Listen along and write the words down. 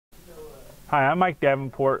Hi, I'm Mike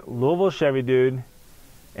Davenport, Louisville Chevy Dude,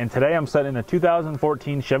 and today I'm setting a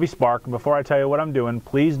 2014 Chevy Spark. And before I tell you what I'm doing,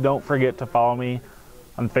 please don't forget to follow me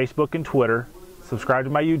on Facebook and Twitter. Subscribe to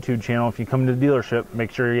my YouTube channel. If you come to the dealership,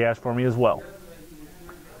 make sure you ask for me as well.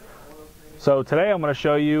 So today I'm going to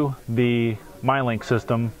show you the Mylink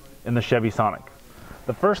system in the Chevy Sonic.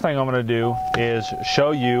 The first thing I'm going to do is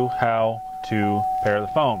show you how to pair the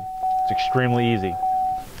phone. It's extremely easy.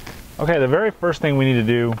 Okay, the very first thing we need to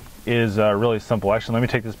do is really simple. Actually, let me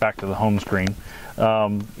take this back to the home screen.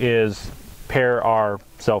 Is pair our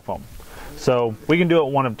cell phone. So we can do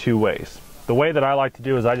it one of two ways. The way that I like to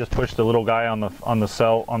do is I just push the little guy on the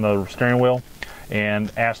steering wheel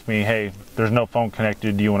and ask me, hey, there's no phone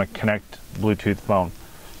connected. Do you want to connect Bluetooth phone?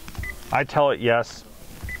 I tell it yes.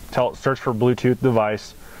 Tell it search for Bluetooth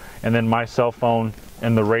device, and then my cell phone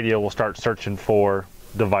and the radio will start searching for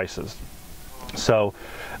devices. So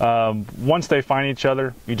once they find each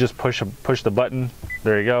other, you just push the button.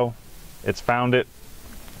 There you go. It's found it.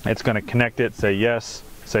 It's going to connect it. Say yes.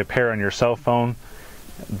 Say pair on your cell phone.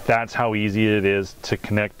 That's how easy it is to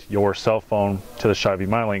connect your cell phone to the Chevy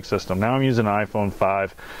Mylink system. Now I'm using an iPhone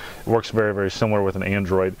 5. It works very, very similar with an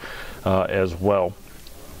Android as well.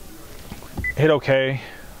 Hit OK.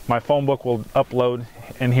 My phone book will upload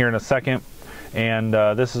in here in a second. And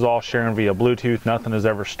this is all sharing via Bluetooth. Nothing is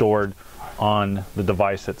ever stored on the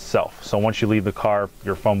device itself. So once you leave the car,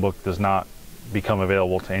 your phone book does not become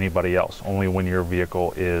available to anybody else. Only when your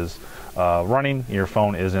vehicle is running, your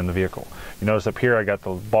phone is in the vehicle. You notice up here I got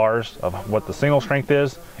the bars of what the signal strength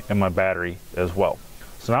is and my battery as well.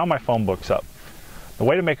 So now my phone book's up. The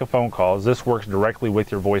way to make a phone call is this works directly with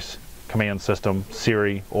your voice command system,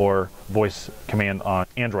 Siri, or voice command on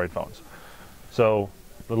Android phones. So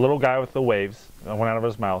the little guy with the waves that went out of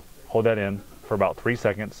his mouth, hold that in for about 3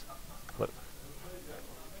 seconds.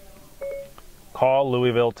 Call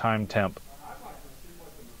Louisville time temp.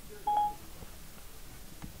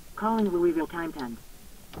 Calling Louisville time temp.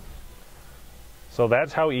 So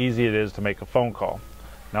that's how easy it is to make a phone call.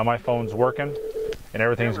 Now my phone's working and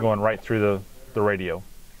everything's going right through the radio.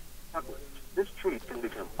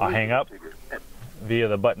 I'll hang up via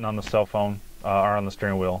the button on the cell phone or on the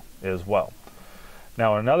steering wheel as well.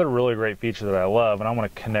 Now another really great feature that I love, and I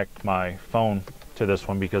want to connect my phone to this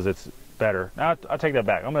one because it's better. Now I'll take that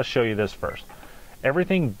back. I'm going to show you this first.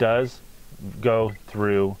 Everything does go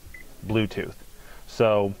through Bluetooth.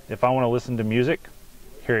 So if I want to listen to music,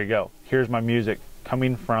 here you go. Here's my music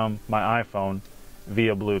coming from my iPhone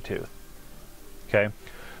via Bluetooth. Okay,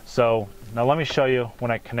 so now let me show you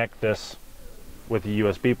when I connect this with the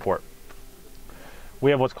USB port.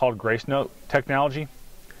 We have what's called Grace Note technology.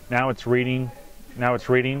 Now it's reading,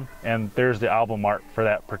 and there's the album art for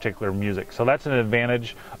that particular music. So that's an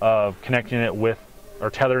advantage of connecting it with or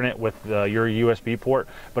tethering it with your USB port.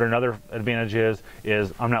 But another advantage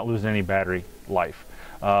is I'm not losing any battery life.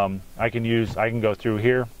 I can go through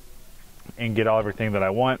here and get everything that I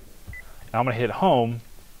want. Now I'm going to hit home,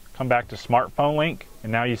 come back to smartphone link,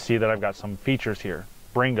 and now you see that I've got some features here.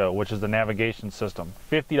 Bringo, which is the navigation system.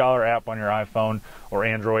 $50 app on your iPhone or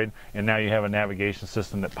Android, and now you have a navigation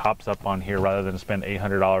system that pops up on here rather than spend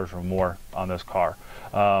 $800 or more on this car.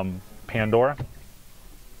 Pandora.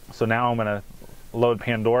 So now I'm going to load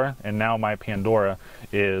Pandora, and now my Pandora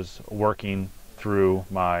is working through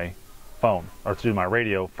my phone, or through my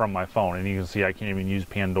radio from my phone, and you can see I can't even use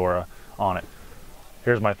Pandora on it.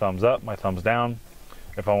 Here's my thumbs up, my thumbs down.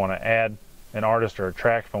 If I want to add an artist or a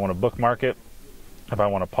track, if I want to bookmark it, if I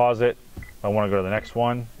want to pause it, if I want to go to the next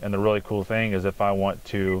one. And the really cool thing is if I want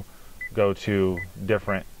to go to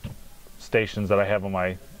different stations that I have on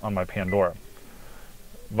my Pandora.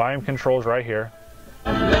 Volume controls right here.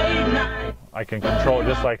 I can control it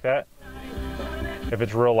just like that. If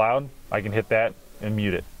it's real loud, I can hit that and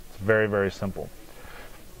mute it. It's very, very simple.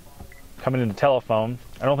 Coming into telephone,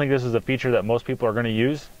 I don't think this is a feature that most people are going to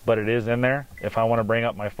use, but it is in there. If I want to bring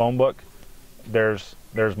up my phone book, there's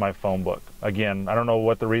my phone book. Again, I don't know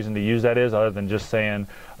what the reason to use that is other than just saying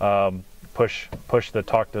push the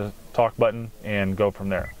talk button and go from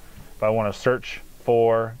there. If I want to search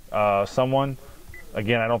for someone,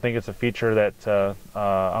 again, I don't think it's a feature that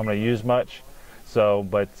I'm going to use much. So,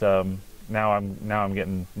 but now I'm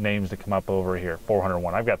getting names to come up over here.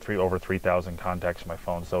 401. I've got over 3,000 contacts in my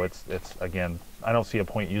phone. So it's again, I don't see a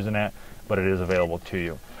point using that, but it is available to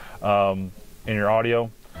you. In your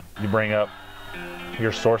audio, you bring up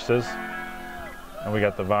your sources, and we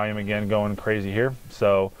got the volume again going crazy here.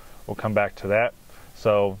 So we'll come back to that.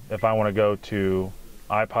 So if I want to go to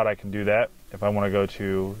iPod, I can do that. If I want to go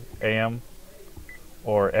to AM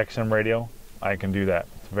or XM radio, I can do that.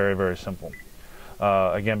 It's very, very simple.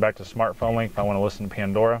 Again, back to smartphone link. If I want to listen to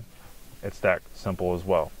Pandora, it's that simple as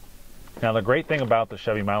well. Now the great thing about the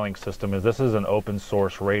Chevy Mylink system is this is an open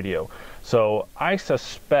source radio. So I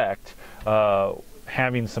suspect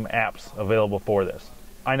having some apps available for this.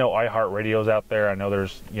 I know iHeartRadio's out there. I know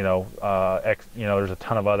there's there's a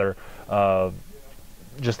ton of other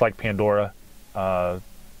just like Pandora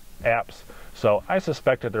apps. So I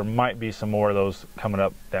suspect that there might be some more of those coming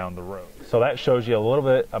up down the road. So that shows you a little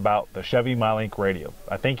bit about the Chevy Mylink radio.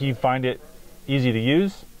 I think you find it easy to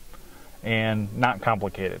use and not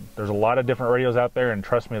complicated. There's a lot of different radios out there, and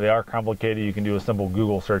trust me, they are complicated. You can do a simple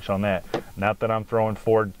Google search on that. Not that I'm throwing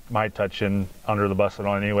Ford My Touch in under the bus in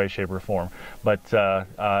any way, shape, or form. But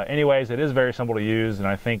anyways, it is very simple to use, and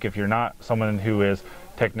I think if you're not someone who is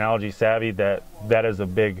technology savvy, that is a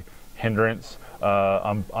big hindrance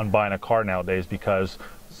on buying a car nowadays, because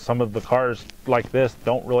some of the cars like this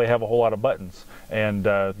don't really have a whole lot of buttons, and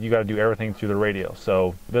you got to do everything through the radio.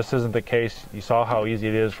 So this isn't the case. You saw how easy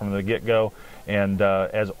it is from the get-go, and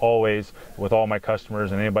as always with all my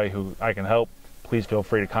customers and anybody who I can help, please feel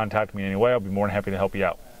free to contact me anyway. I'll be more than happy to help you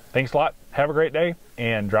out. Thanks a lot. Have a great day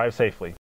and drive safely.